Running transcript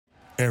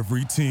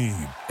Every team,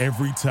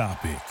 every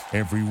topic,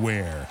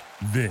 everywhere.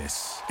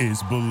 This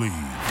is Believe.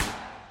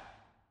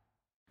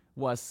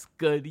 What's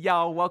good,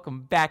 y'all?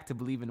 Welcome back to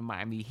Believe in the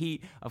Miami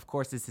Heat. Of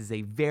course, this is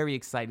a very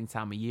exciting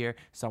time of year,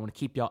 so I want to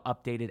keep y'all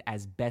updated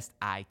as best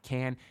I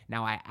can.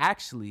 Now, I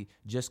actually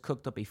just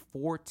cooked up a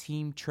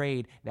 4-team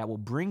trade that will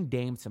bring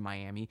Dame to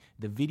Miami.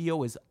 The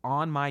video is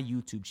on my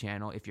YouTube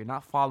channel. If you're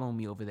not following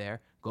me over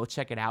there, go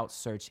check it out.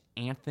 Search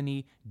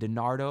Anthony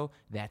DiNardo.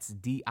 That's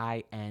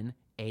DINARDO.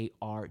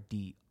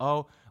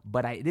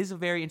 But it is a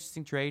very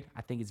interesting trade.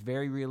 I think it's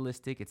very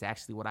realistic. It's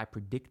actually what I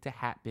predict to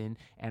happen.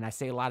 And I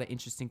say a lot of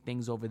interesting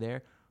things over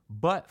there.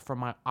 But for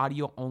my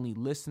audio-only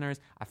listeners,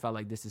 I felt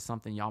like this is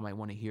something y'all might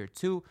want to hear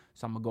too.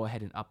 So I'm going to go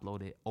ahead and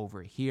upload it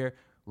over here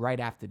right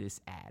after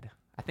this ad.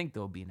 I think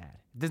there'll be an ad.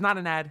 If there's not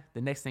an ad,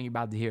 the next thing you're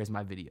about to hear is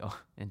my video.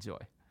 Enjoy.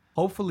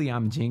 Hopefully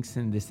I'm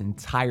jinxing this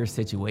entire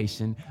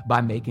situation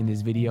by making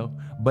this video,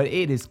 but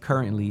it is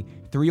currently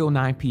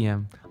 3:09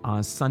 p.m.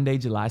 on Sunday,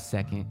 July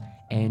 2nd,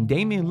 and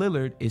Damian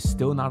Lillard is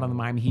still not on the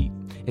Miami Heat.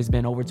 It's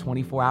been over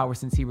 24 hours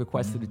since he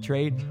requested a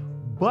trade,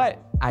 but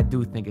I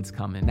do think it's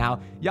coming. Now,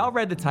 y'all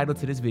read the title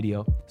to this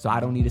video, so I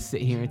don't need to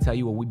sit here and tell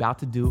you what we about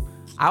to do.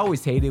 I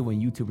always hated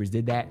when YouTubers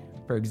did that.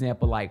 For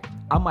example, like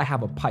I might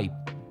have a pipe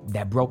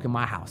that broke in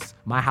my house.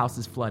 My house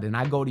is flooded, and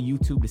I go to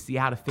YouTube to see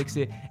how to fix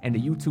it, and the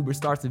YouTuber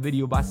starts the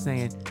video by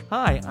saying,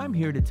 "Hi, I'm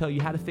here to tell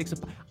you how to fix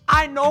it."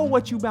 I know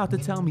what you about to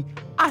tell me.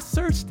 I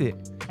searched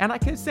it, and I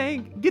kept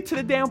saying, "Get to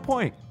the damn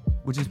point,"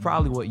 which is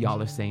probably what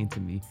y'all are saying to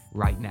me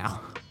right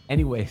now.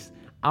 Anyways,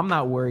 I'm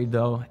not worried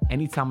though.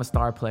 Anytime a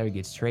star player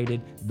gets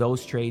traded,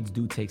 those trades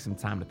do take some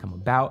time to come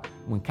about.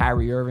 When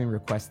Kyrie Irving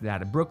requested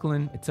out of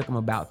Brooklyn, it took him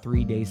about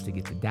 3 days to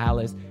get to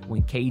Dallas.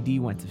 When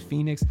KD went to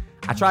Phoenix,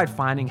 I tried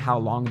finding how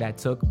long that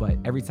took, but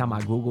every time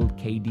I Googled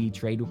KD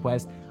trade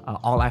request,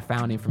 all I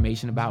found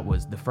information about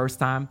was the first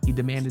time he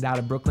demanded out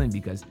of Brooklyn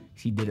because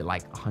he did it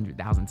like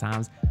 100,000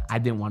 times. I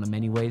didn't want him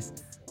anyways.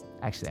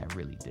 Actually, I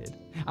really did.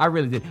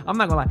 I'm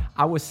not gonna lie.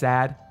 I was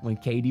sad when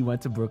KD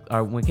went to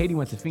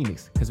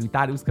Phoenix because we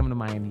thought he was coming to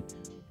Miami.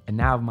 And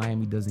now if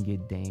Miami doesn't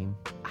get Dame,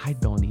 I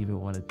don't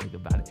even want to think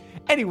about it.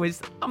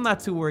 Anyways, I'm not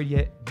too worried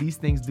yet. These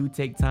things do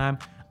take time.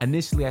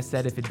 Initially, I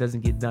said if it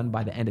doesn't get done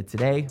by the end of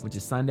today, which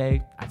is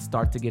Sunday, I'd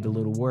start to get a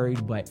little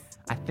worried, but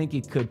I think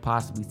it could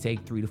possibly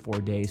take 3 to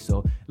 4 days.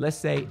 So let's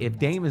say if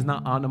Dame is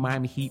not on the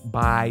Miami Heat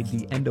by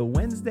the end of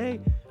Wednesday,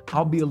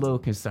 I'll be a little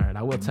concerned.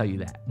 I will tell you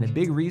that. And the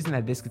big reason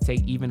that this could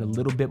take even a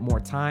little bit more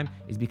time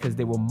is because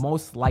there will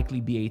most likely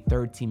be a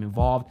third team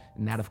involved.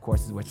 And that, of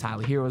course, is where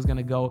Tyler Hero is going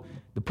to go.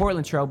 The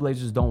Portland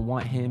Trailblazers don't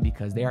want him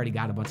because they already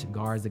got a bunch of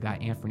guards. They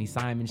got Anthony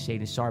Simon,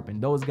 Shaedon Sharpe, and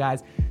those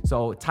guys.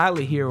 So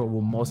Tyler Hero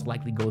will most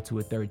likely go to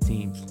a third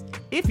team.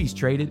 If he's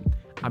traded,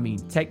 I mean,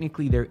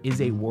 technically there is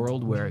a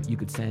world where you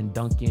could send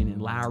Duncan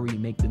and Lowry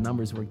and make the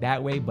numbers work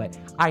that way, but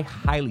I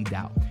highly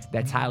doubt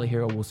that Tyler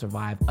Hero will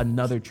survive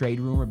another trade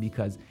rumor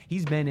because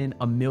he's been in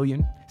a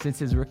million since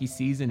his rookie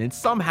season and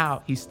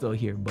somehow he's still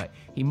here, but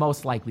he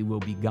most likely will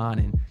be gone.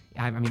 And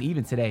I mean,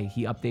 even today,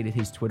 he updated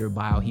his Twitter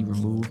bio. He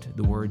removed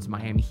the words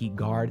Miami Heat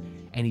guard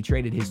and he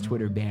traded his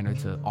Twitter banner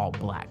to all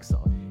black.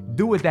 So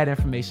do with that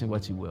information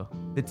what you will.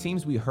 The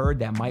teams we heard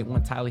that might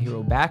want Tyler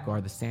Hero back are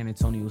the San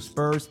Antonio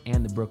Spurs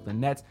and the Brooklyn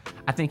Nets.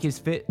 I think his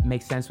fit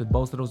makes sense with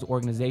both of those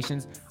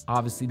organizations.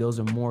 Obviously, those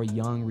are more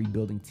young,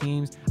 rebuilding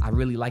teams. I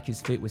really like his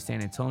fit with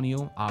San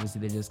Antonio. Obviously,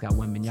 they just got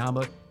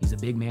Wembanyama. He's a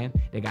big man.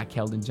 They got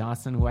Keldon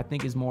Johnson, who I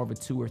think is more of a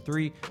 2 or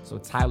 3. So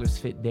Tyler's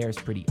fit there is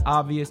pretty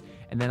obvious.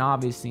 And then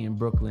obviously in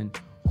Brooklyn,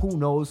 who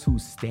knows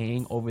who's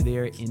staying over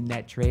there in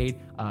that trade?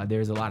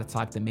 There's a lot of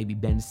talk that maybe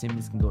Ben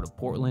Simmons can go to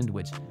Portland,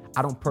 which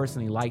I don't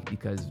personally like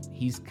because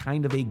he's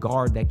kind of a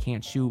guard that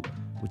can't shoot,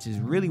 which is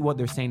really what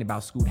they're saying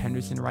about Scoot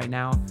Henderson right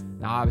now.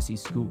 Now, obviously,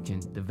 Scoot can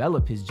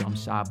develop his jump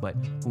shot, but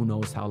who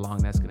knows how long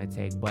that's going to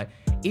take. But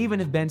even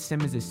if Ben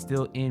Simmons is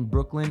still in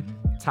Brooklyn,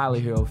 Tyler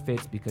Hero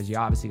fits because you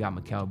obviously got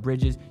Mikal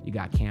Bridges, you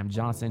got Cam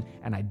Johnson,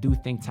 and I do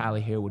think Tyler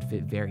Hero would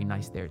fit very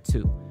nice there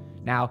too.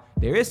 Now,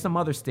 there is some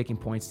other sticking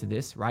points to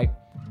this, right?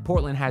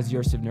 Portland has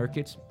Jusuf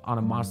Nurkic on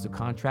a monster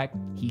contract.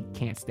 He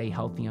can't stay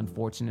healthy,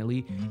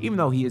 unfortunately, even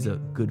though he is a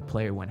good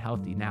player when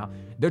healthy. Now,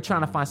 they're trying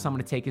to find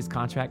someone to take his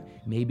contract.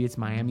 Maybe it's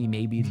Miami,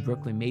 maybe it's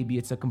Brooklyn, maybe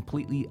it's a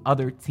completely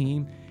other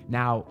team.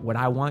 Now, would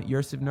I want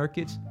Jusuf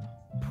Nurkic?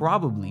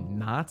 Probably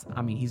not.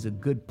 I mean, he's a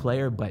good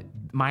player, but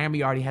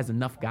Miami already has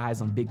enough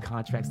guys on big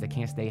contracts that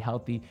can't stay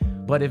healthy.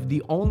 But if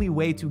the only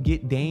way to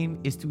get Dame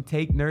is to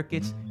take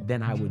Nurkic,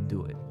 then I would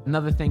do it.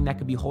 Another thing that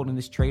could be holding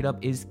this trade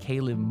up is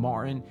Caleb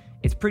Martin.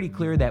 It's pretty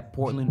clear that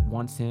Portland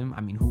wants him.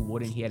 I mean, who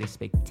wouldn't? He had a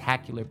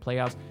spectacular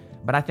playoffs.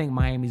 But I think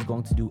Miami's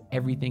going to do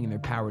everything in their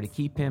power to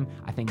keep him.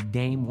 I think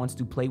Dame wants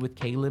to play with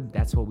Caleb.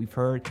 That's what we've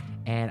heard.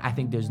 And I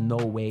think there's no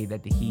way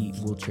that the Heat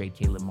will trade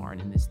Caleb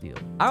Martin in this deal.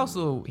 I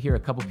also hear a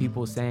couple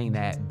people saying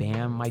that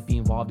Bam might be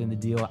involved in the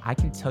deal. I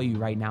can tell you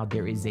right now,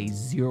 there is a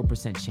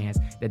 0% chance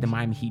that the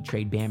Miami Heat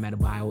trade Bam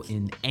Adebayo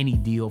in any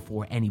deal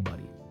for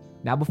anybody.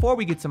 Now, before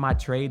we get to my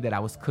trade that I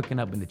was cooking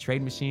up in the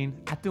trade machine,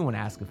 I do want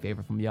to ask a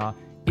favor from y'all.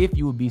 if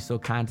you would be so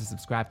kind to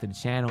subscribe to the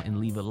channel and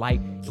leave a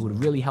like. It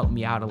would really help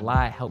me out a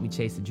lot, help me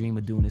chase the dream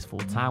of doing this full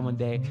time one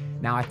day.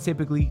 Now, I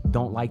typically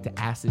don't like to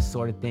ask this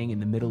sort of thing in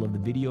the middle of the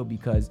video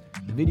because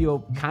the video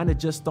kind of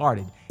just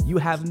started. You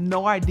have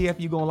no idea if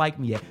you're gonna like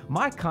me yet.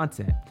 My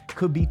content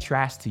could be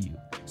trash to you.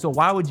 So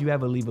why would you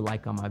ever leave a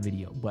like on my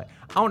video? But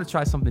I want to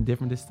try something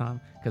different this time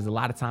because a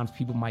lot of times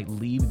people might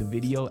leave the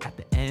video at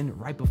the end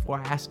right before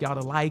I ask y'all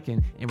to like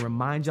and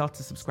remind y'all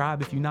to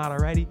subscribe if you're not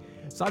already.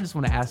 So I just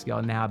want to ask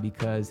y'all now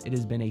because it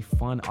has been a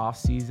fun off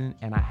season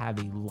and I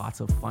have lots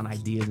of fun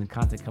ideas and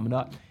content coming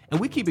up. And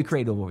we keep it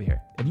creative over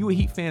here. If you a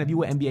Heat fan, if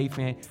you an NBA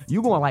fan,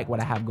 you're going to like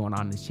what I have going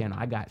on in this channel.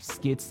 I got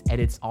skits,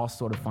 edits, all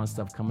sort of fun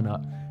stuff coming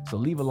up. So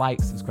leave a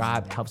like,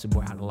 subscribe, it helps your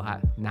boy out a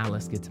lot. Now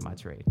let's get to my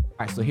trade. All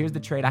right, so here's the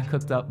trade I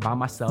cooked up by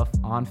myself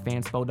on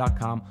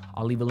fanspo.com.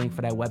 I'll leave a link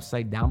for that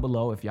website down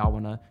below if y'all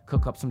want to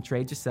cook up some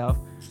trades yourself.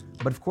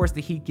 But of course,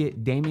 the Heat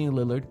get Damian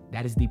Lillard.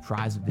 That is the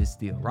prize of this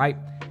deal, right?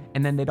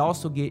 And then they'd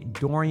also get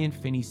Dorian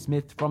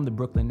Finney-Smith from the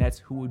Brooklyn Nets,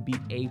 who would be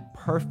a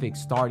perfect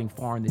starting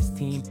four on this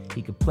team.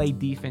 He could play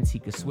defense, he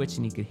could switch,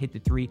 and he could hit the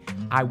three.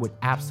 I would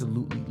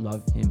absolutely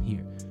love him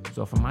here.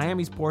 So for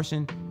Miami's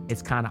portion,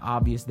 it's kind of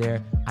obvious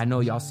there. I know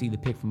y'all see the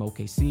pick from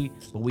OKC,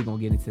 but we're going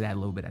to get into that a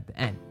little bit at the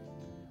end.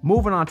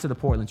 Moving on to the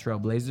Portland Trail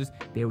Blazers,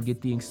 they would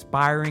get the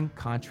expiring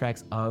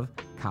contracts of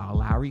Kyle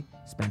Lowry,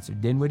 Spencer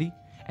Dinwiddie,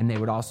 and they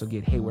would also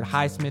get Hayward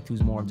Highsmith,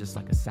 who's more of just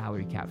like a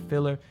salary cap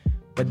filler.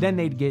 But then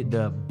they'd get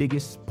the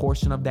biggest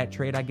portion of that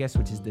trade, I guess,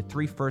 which is the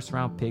 3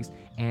 first-round picks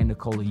and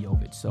Nikola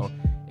Jovic. So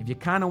if you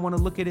kind of want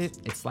to look at it,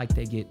 it's like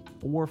they get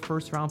 4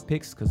 first-round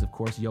picks because, of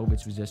course,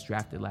 Jovic was just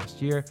drafted last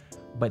year.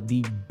 But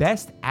the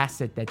best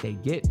asset that they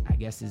get, I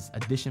guess, is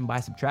addition by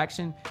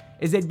subtraction,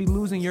 is they'd be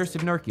losing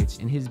Jusuf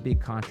Nurkic in his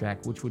big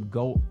contract, which would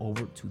go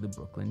over to the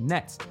Brooklyn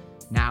Nets.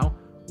 Now,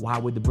 why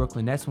would the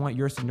Brooklyn Nets want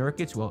Jusuf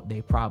Nurkic? Well,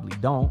 they probably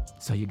don't.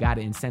 So you got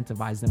to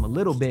incentivize them a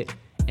little bit.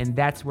 And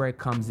that's where it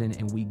comes in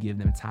and we give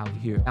them Tyler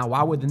Hero. Now,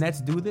 why would the Nets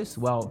do this?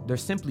 Well, they're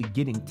simply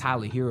getting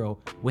Tyler Hero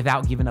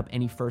without giving up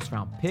any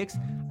first-round picks.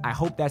 I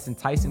hope that's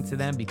enticing to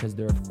them because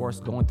they're, of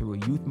course, going through a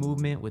youth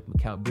movement with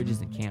Mikal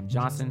Bridges and Cam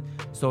Johnson.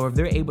 So if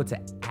they're able to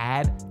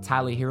add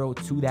Tyler Hero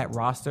to that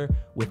roster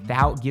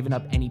without giving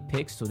up any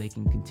picks so they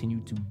can continue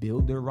to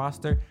build their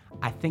roster,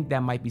 I think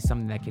that might be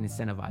something that can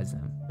incentivize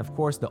them. Of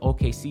course, the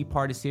OKC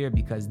part is here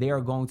because they are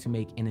going to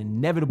make an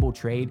inevitable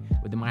trade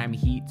with the Miami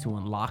Heat to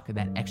unlock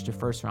that extra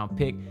first-round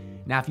pick.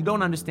 Now, if you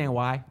don't understand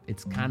why,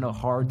 it's kind of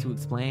hard to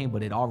explain,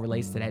 but it all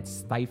relates to that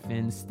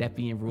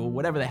Stepien rule,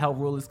 whatever the hell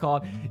rule is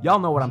called. Y'all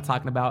know what I'm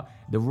talking about.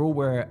 The rule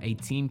where a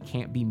team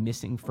can't be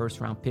missing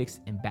first-round picks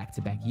in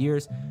back-to-back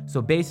years.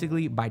 So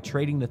basically, by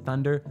trading the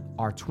Thunder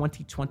our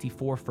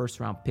 2024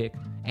 first-round pick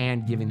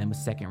and giving them a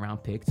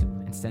second-round pick to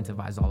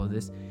incentivize all of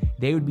this,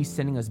 they would be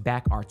sending us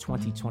back our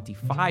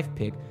 2025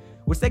 pick,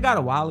 which they got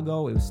a while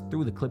ago. It was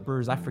through the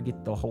Clippers. I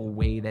forget the whole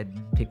way that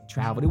pick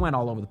traveled. It went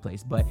all over the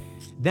place. But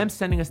them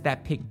sending us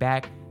that pick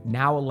back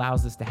now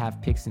allows us to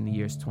have picks in the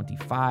years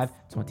 25,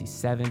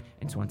 27,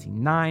 and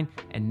 29.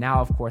 And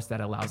now, of course,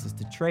 that allows us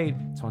to trade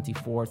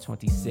 24,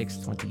 26,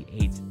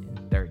 28,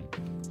 and 30.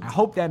 I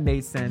hope that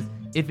made sense.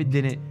 If it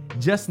didn't,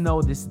 just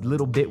know this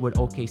little bit with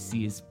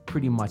OKC is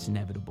pretty much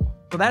inevitable.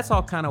 So that's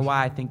all kind of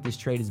why I think this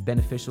trade is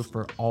beneficial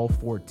for all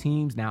 4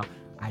 teams. Now,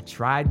 I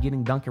tried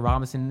getting Duncan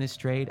Robinson in this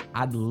trade.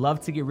 I'd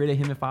love to get rid of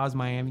him if I was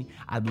Miami.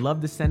 I'd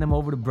love to send him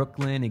over to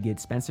Brooklyn and get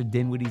Spencer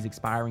Dinwiddie's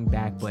expiring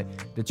back. But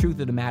the truth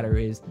of the matter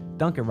is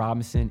Duncan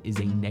Robinson is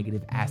a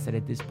negative asset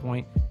at this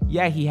point.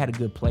 Yeah, he had a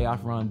good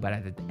playoff run, but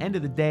at the end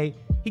of the day,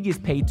 he gets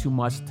paid too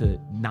much to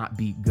not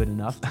be good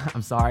enough.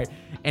 I'm sorry.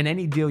 And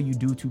any deal you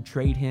do to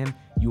trade him,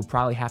 you'll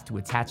probably have to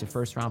attach a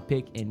first-round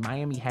pick. And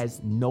Miami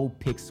has no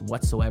picks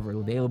whatsoever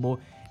available.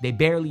 They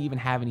barely even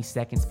have any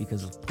seconds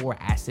because of poor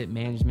asset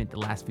management the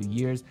last few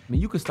years. I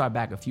mean, you could start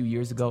back a few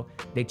years ago.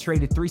 They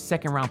traded 3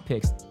 second-round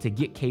picks to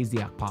get KZ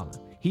Okpala.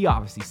 He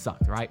obviously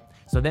sucked, right?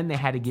 So then they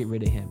had to get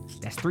rid of him.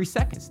 That's 3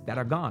 seconds that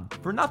are gone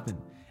for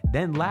nothing.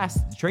 Then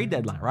last trade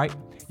deadline, right?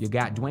 You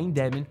got Dwayne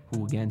Dedmon,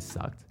 who again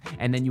sucked.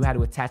 And then you had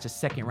to attach a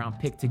second-round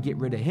pick to get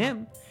rid of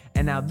him.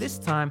 And now this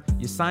time,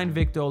 you signed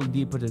Victor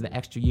Oladipo to the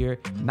extra year,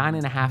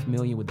 $9.5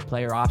 million with the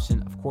player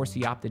option. Of course,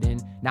 he opted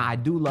in. Now, I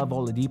do love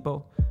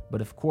Oladipo,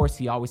 but of course,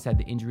 he always had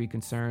the injury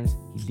concerns.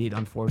 He did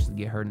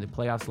unfortunately get hurt in the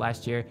playoffs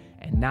last year.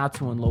 And now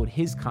to unload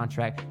his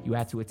contract, you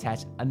had to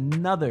attach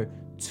another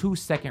 2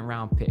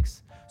 second-round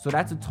picks. So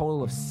that's a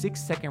total of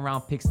 6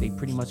 second-round picks they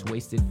pretty much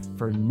wasted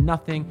for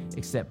nothing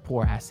except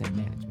poor asset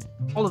management.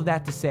 All of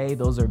that to say,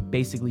 those are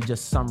basically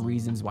just some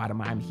reasons why the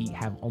Miami Heat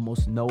have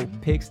almost no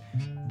picks.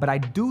 But I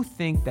do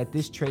think that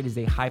this trade is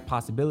a high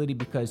possibility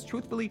because,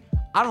 truthfully,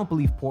 I don't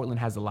believe Portland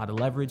has a lot of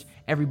leverage.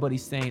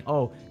 Everybody's saying,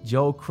 oh,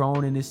 Joe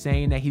Cronin is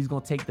saying that he's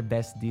going to take the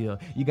best deal.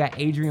 You got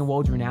Adrian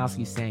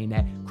Wojnarowski saying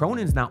that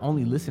Cronin's not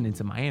only listening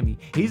to Miami,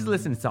 he's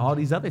listening to all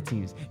these other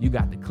teams. You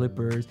got the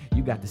Clippers,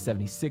 you got the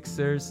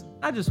 76ers.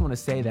 I just want to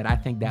say that I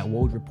think that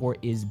Woj report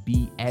is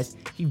BS.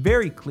 He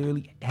very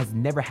clearly has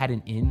never had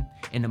an in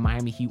the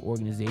Miami Heat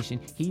organization.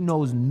 He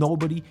knows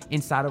nobody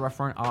inside of our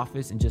front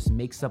office and just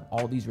makes up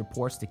all these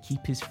reports to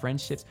keep his these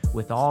friendships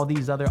with all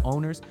these other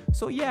owners.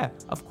 So yeah,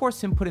 of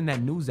course him putting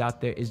that news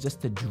out there is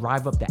just to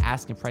drive up the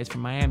asking price for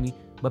Miami,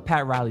 but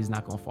Pat Riley's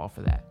not going to fall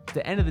for that. At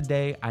the end of the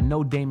day, I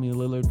know Damian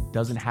Lillard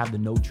doesn't have the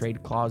no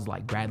trade clause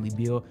like Bradley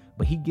Beal,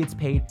 but he gets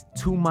paid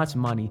too much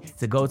money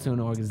to go to an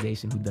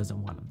organization who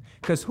doesn't want him.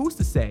 Because who's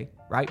to say,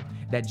 right,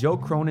 that Joe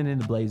Cronin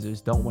and the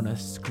Blazers don't want to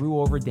screw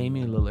over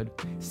Damian Lillard,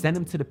 send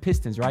him to the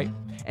Pistons, right?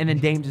 And then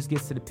Dame just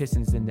gets to the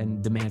Pistons and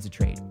then demands a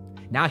trade.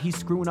 Now he's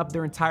screwing up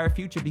their entire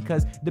future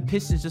because the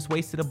Pistons just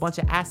wasted a bunch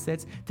of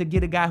assets to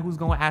get a guy who's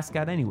going to ask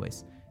out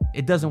anyways.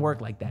 It doesn't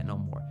work like that no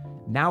more.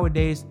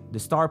 Nowadays, the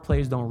star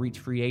players don't reach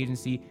free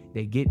agency.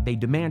 They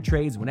demand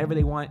trades whenever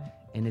they want,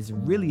 and it's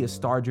really a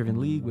star-driven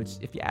league, which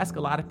if you ask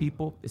a lot of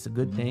people, it's a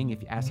good thing.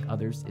 If you ask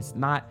others, it's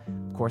not.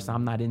 Of course,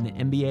 I'm not in the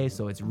NBA,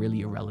 so it's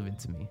really irrelevant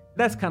to me.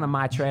 That's kind of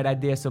my trade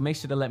idea, so make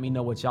sure to let me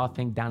know what y'all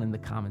think down in the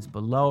comments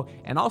below.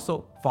 And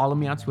also, follow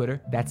me on Twitter.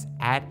 That's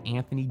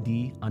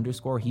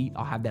 @AnthonyD_Heat.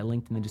 I'll have that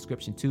linked in the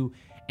description too.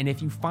 And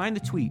if you find the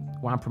tweet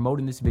where I'm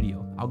promoting this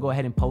video, I'll go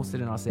ahead and post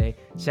it and I'll say,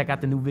 check out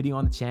the new video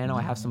on the channel.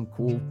 I have some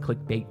cool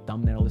clickbait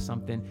thumbnail or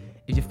something.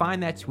 If you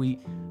find that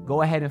tweet,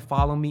 go ahead and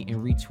follow me and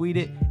retweet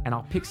it, and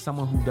I'll pick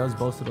someone who does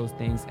both of those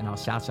things and I'll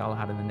shout y'all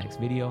out in the next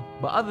video.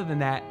 But other than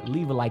that,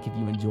 leave a like if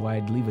you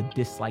enjoyed, leave a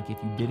dislike if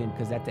you didn't,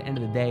 because at the end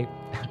of the day,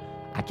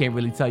 I can't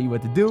really tell you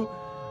what to do.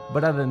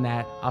 But other than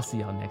that, I'll see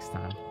y'all next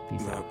time.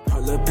 Peace out.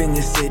 Pull up in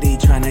your city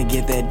trying to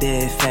get that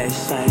dead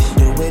face.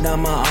 Do it on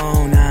my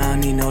own, I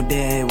don't need no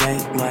dead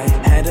weight.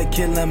 Had to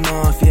kill him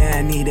off, yeah,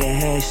 I need a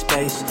head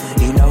space.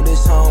 You know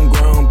this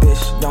homegrown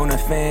bitch don't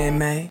offend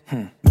me.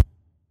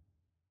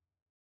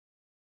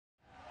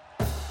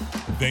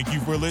 Thank you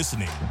for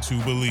listening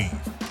to Believe.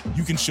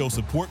 You can show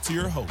support to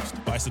your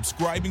host by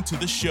subscribing to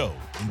the show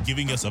and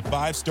giving us a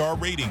 5-star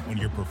rating on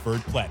your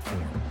preferred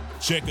platform.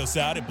 Check us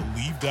out at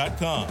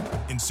Believe.com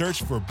and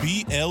search for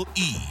BLEAV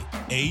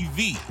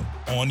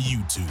on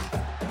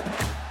YouTube.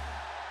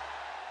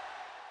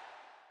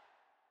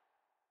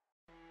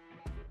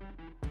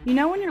 You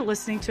know when you're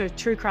listening to a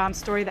true crime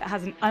story that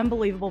has an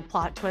unbelievable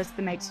plot twist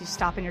that makes you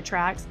stop in your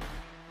tracks?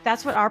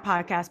 That's what our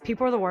podcast,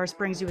 People Are the Worst,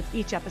 brings you with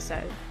each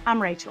episode.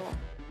 I'm Rachel.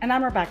 And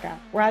I'm Rebecca.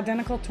 We're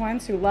identical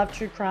twins who love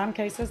true crime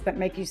cases that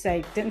make you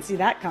say, didn't see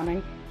that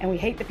coming, and we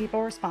hate the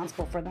people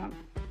responsible for them.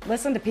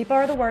 Listen to People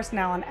Are the Worst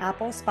now on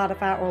Apple,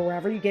 Spotify, or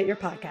wherever you get your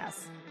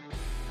podcasts.